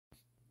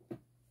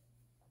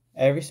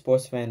Every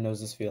sports fan knows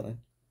this feeling.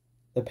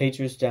 The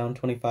Patriots down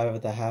 25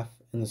 at the half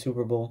in the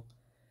Super Bowl,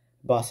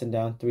 Boston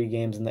down 3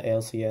 games in the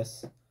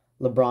ALCS,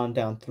 LeBron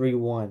down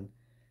 3-1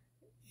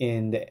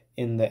 in the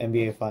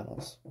NBA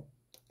Finals.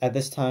 At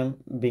this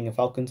time, being a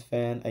Falcons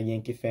fan, a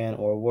Yankee fan,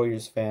 or a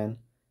Warriors fan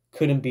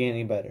couldn't be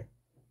any better.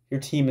 Your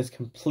team is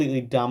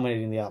completely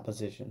dominating the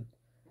opposition.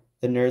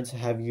 The nerds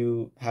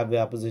have the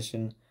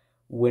opposition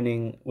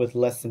winning with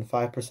less than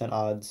 5%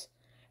 odds,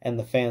 and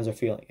the fans are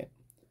feeling it.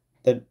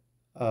 The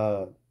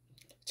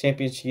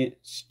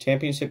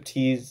championship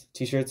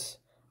t-shirts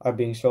are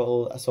being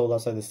sold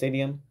outside the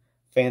stadium.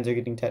 Fans are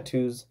getting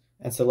tattoos,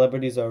 and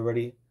celebrities are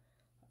already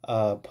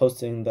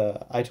posting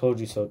the "I told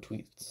you so"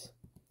 tweets.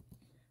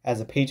 As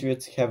a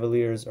Patriots,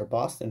 Cavaliers, or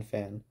Boston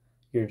fan,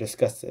 you're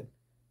disgusted.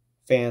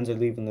 Fans are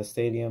leaving the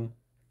stadium,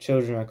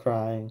 children are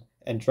crying,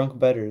 and drunk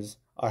bettors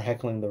are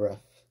heckling the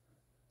ref.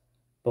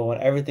 But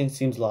when everything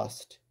seems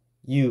lost,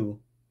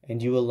 you,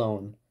 and you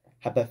alone,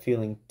 have that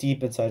feeling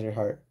deep inside your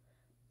heart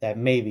that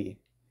maybe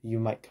you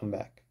might come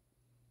back.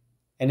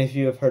 And if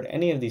you have heard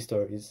any of these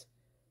stories,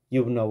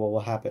 you will know what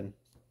will happen.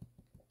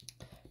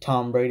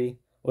 Tom Brady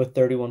with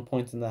 31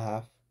 points in the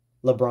half,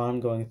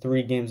 LeBron going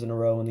 3 games in a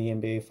row in the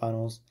NBA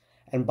Finals,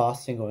 and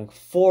Boston going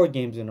 4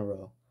 games in a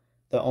row,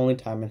 the only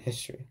time in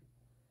history.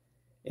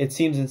 It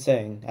seems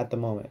insane at the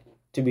moment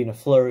to be in a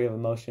flurry of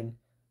emotion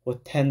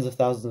with tens of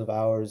thousands of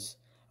hours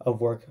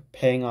of work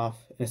paying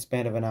off in a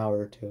span of an hour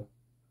or two.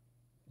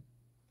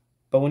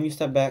 But when you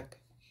step back,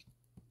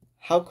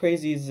 how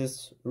crazy is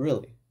this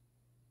really?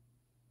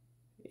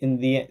 In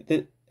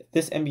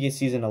this NBA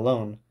season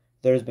alone,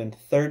 there has been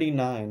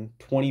 39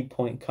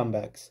 20-point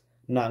comebacks,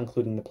 not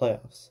including the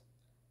playoffs.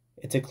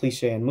 It's a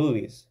cliche in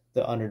movies,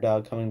 the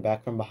underdog coming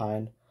back from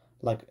behind,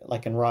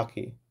 like in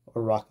Rocky,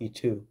 or Rocky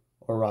 2,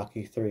 or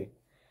Rocky 3.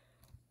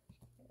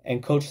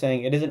 And coach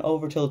saying it isn't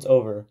over till it's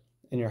over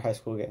in your high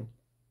school game.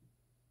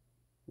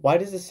 Why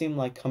does it seem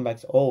like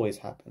comebacks always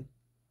happen?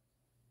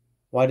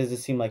 Why does it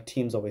seem like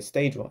teams always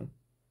stage one?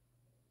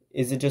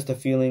 Is it just a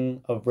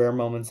feeling of rare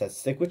moments that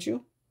stick with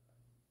you?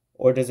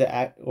 Or is it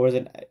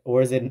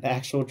an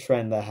actual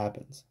trend that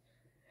happens?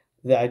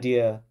 The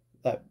idea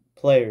that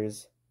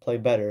players play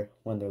better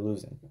when they're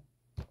losing.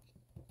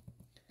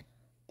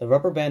 The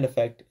rubber band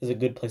effect is a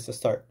good place to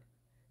start.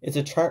 It's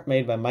a chart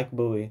made by Mike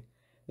Bowie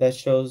that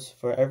shows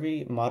for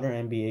every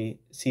modern NBA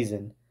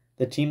season,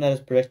 the team that is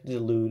projected to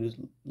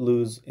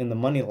lose in the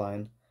money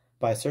line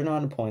by a certain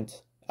amount of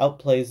points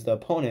outplays the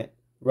opponent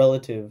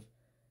relative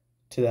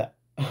to the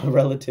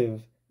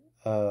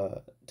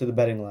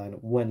betting line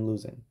when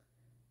losing,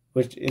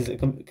 which is a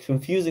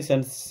confusing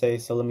sentence to say.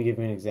 So let me give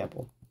you an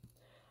example.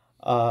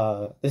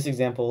 This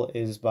example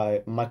is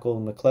by Michael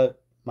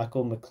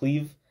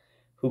McCleave,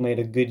 who made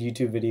a good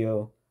YouTube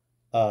video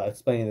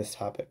explaining this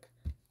topic.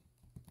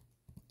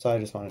 So I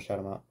just want to shout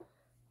him out.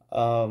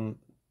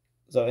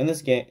 So in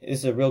this game, this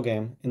is a real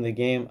game. In the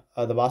game,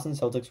 the Boston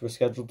Celtics were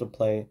scheduled to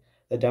play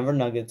the Denver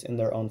Nuggets in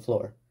their own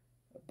floor.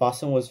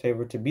 Boston was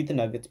favored to beat the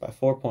Nuggets by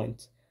 4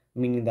 points,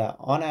 meaning that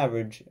on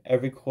average,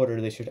 every quarter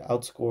they should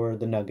outscore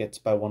the Nuggets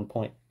by 1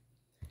 point.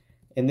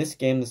 In this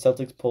game, the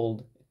Celtics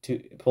pulled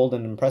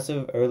an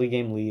impressive early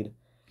game lead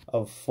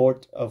of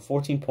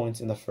 14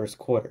 points in the first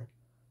quarter.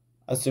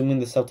 Assuming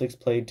the Celtics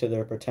played to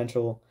their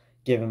potential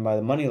given by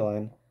the money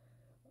line,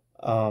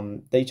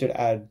 they should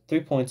add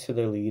 3 points to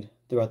their lead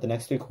throughout the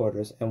next 3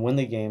 quarters and win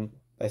the game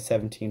by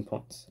 17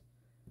 points.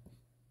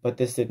 But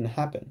this didn't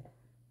happen.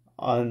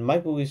 On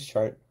Mike Bowie's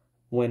chart,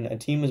 when a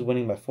team is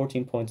winning by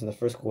 14 points in the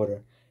first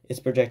quarter, it's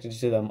projected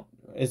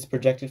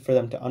for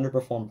them to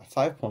underperform by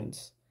 5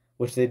 points,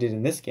 which they did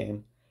in this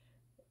game,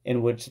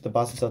 in which the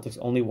Boston Celtics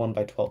only won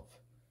by 12.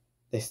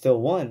 They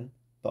still won,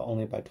 but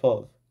only by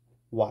 12.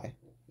 Why?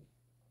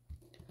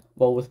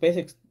 Well, with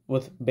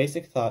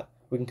basic thought,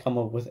 we can come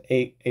up with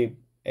a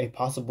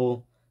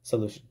possible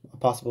solution, a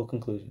possible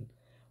conclusion.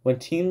 When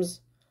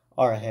teams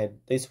are ahead,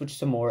 they switch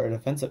to more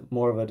of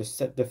a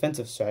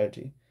defensive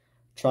strategy,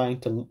 trying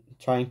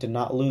to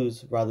not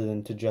lose rather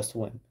than to just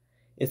win.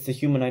 It's the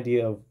human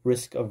idea of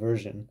risk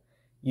aversion.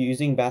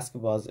 Using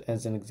basketball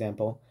as an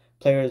example,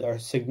 players are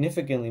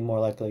significantly more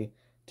likely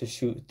to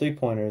shoot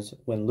 3-pointers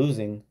when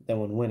losing than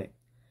when winning,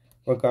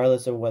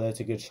 regardless of whether it's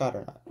a good shot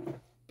or not.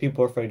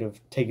 People are afraid of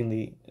taking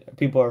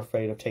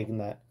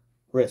that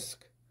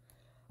risk.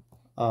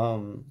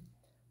 When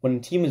a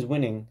team is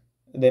winning,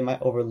 they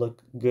might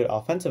overlook good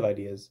offensive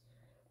ideas,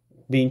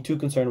 being too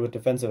concerned with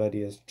defensive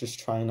ideas, just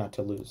trying not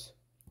to lose.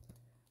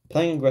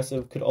 Playing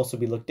aggressive could also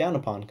be looked down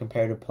upon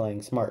compared to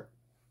playing smart.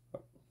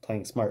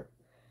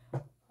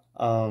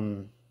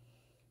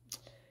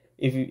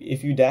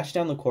 If you dash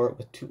down the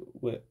court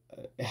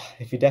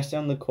if you dash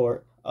down the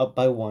court up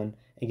by 1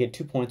 and get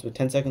 2 points with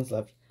 10 seconds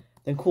left,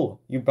 then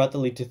cool, you brought the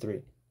lead to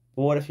 3.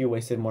 But what if you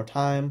wasted more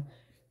time,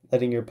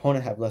 letting your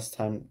opponent have less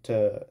time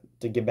to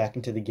get back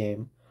into the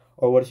game?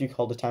 Or what if you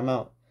called a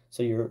timeout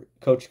so your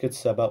coach could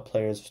sub out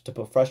players to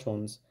put fresh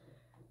ones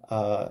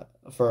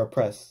for a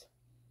press?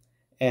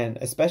 And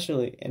it's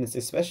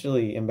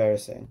especially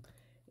embarrassing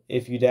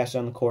if you dash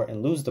down the court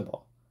and lose the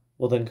ball.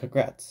 well then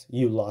congrats,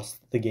 you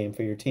lost the game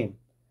for your team.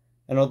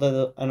 And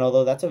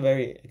although that's a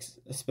very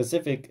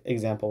specific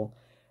example,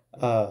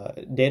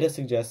 data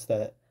suggests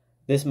that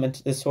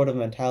this sort of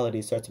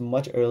mentality starts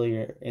much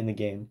earlier in the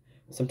game,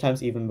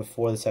 sometimes even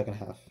before the second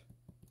half.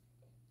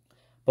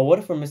 But what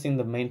if we're missing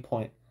the main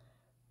point?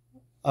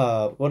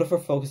 What if we're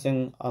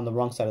focusing on the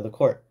wrong side of the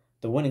court,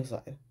 the winning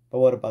side? But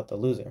what about the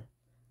loser?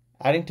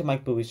 Adding to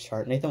Mike Bowie's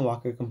chart, Nathan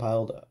Walker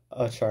compiled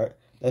a chart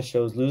that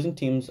shows losing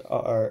teams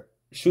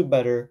shoot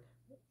better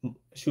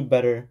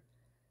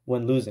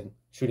when losing,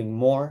 shooting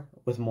more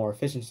with more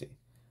efficiency.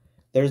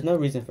 There is no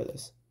reason for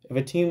this. If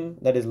a team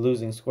that is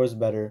losing scores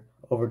better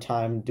over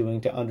time due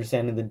to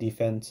understanding the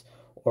defense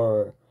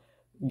or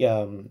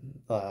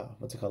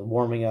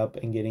warming up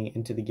and getting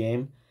into the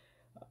game,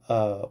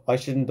 why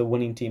shouldn't the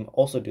winning team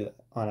also do that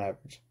on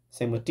average?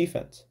 Same with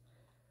defense.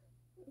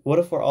 What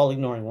if we're all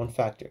ignoring one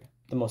factor,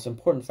 the most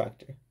important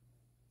factor?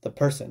 The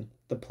person,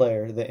 the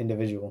player, the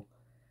individual.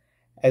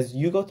 As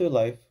you go through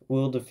life, you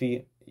will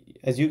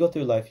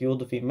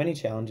defeat many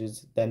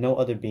challenges that no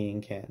other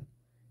being can.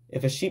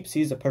 If a sheep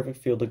sees a perfect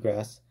field of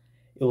grass,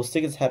 it will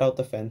stick its head out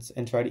the fence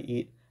and try to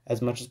eat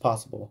as much as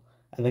possible,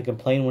 and then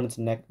complain when its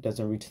neck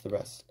doesn't reach the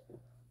rest.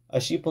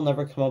 A sheep will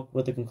never come up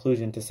with a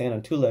conclusion to stand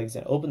on two legs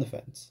and open the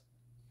fence,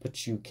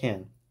 but you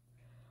can.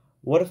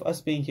 What if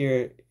us being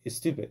here is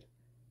stupid,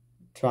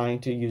 trying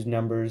to use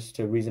numbers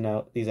to reason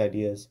out these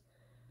ideas,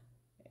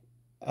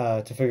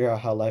 to figure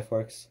out how life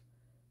works,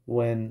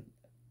 when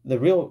the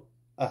real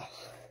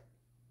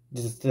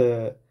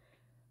to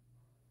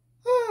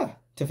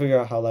figure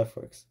out how life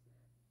works.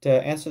 To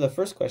answer the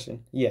first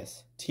question,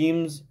 yes,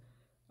 teams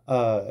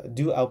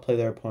do outplay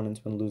their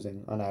opponents when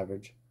losing on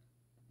average.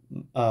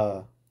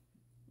 But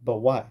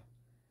why?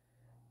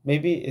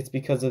 Maybe it's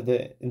because of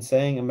the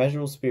insane,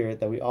 immeasurable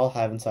spirit that we all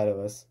have inside of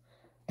us.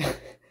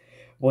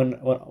 when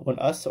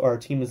us or our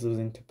team is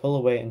losing, to pull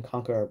away and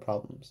conquer our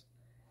problems.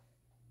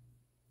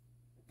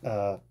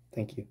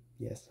 Thank you.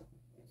 Yes.